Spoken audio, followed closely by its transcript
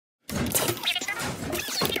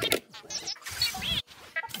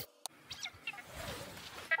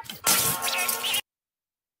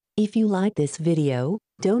If you like this video,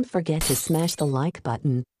 don't forget to smash the like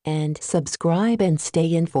button and subscribe and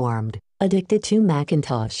stay informed. Addicted to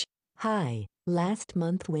Macintosh. Hi, last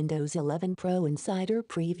month Windows 11 Pro Insider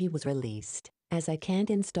Preview was released. As I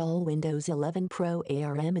can't install Windows 11 Pro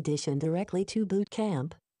ARM Edition directly to Boot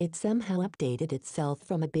Camp, it somehow updated itself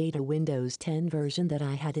from a beta Windows 10 version that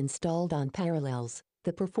I had installed on Parallels.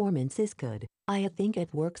 The performance is good. I think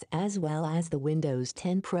it works as well as the Windows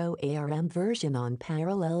 10 Pro ARM version on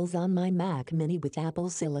Parallels on my Mac Mini with Apple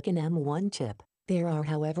Silicon M1 chip. There are,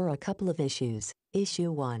 however, a couple of issues.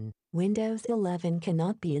 Issue 1. Windows 11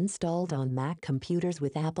 cannot be installed on Mac computers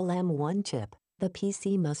with Apple M1 chip. The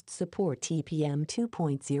PC must support TPM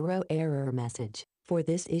 2.0 error message. For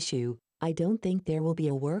this issue, I don't think there will be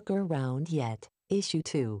a workaround yet. Issue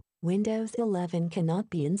 2. Windows 11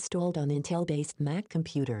 cannot be installed on Intel-based Mac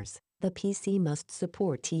computers. The PC must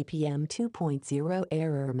support TPM 2.0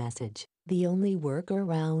 error message. The only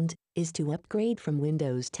workaround is to upgrade from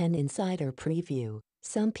Windows 10 Insider Preview.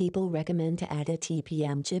 Some people recommend to add a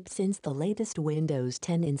TPM chip since the latest Windows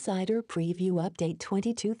 10 Insider Preview update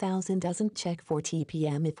 22000 doesn't check for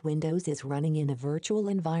TPM if Windows is running in a virtual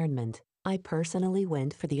environment. I personally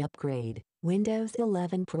went for the upgrade. Windows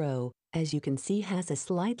 11 Pro, as you can see, has a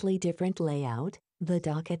slightly different layout. The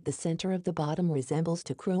dock at the center of the bottom resembles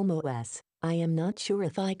to Chrome OS. I am not sure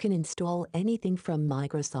if I can install anything from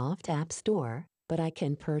Microsoft App Store, but I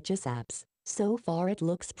can purchase apps. So far it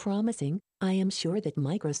looks promising. I am sure that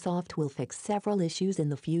Microsoft will fix several issues in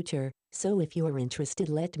the future, so if you are interested,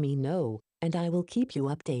 let me know, and I will keep you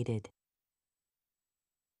updated.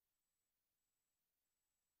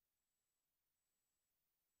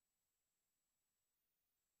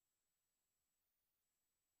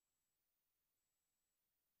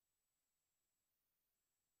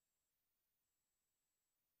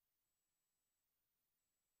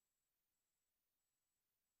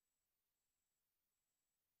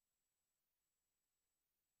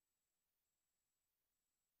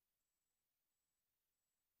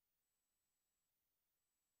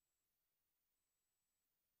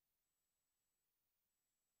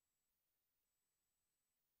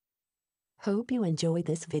 Hope you enjoyed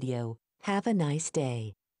this video. Have a nice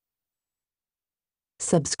day.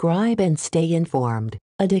 Subscribe and stay informed.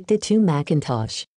 Addicted to Macintosh.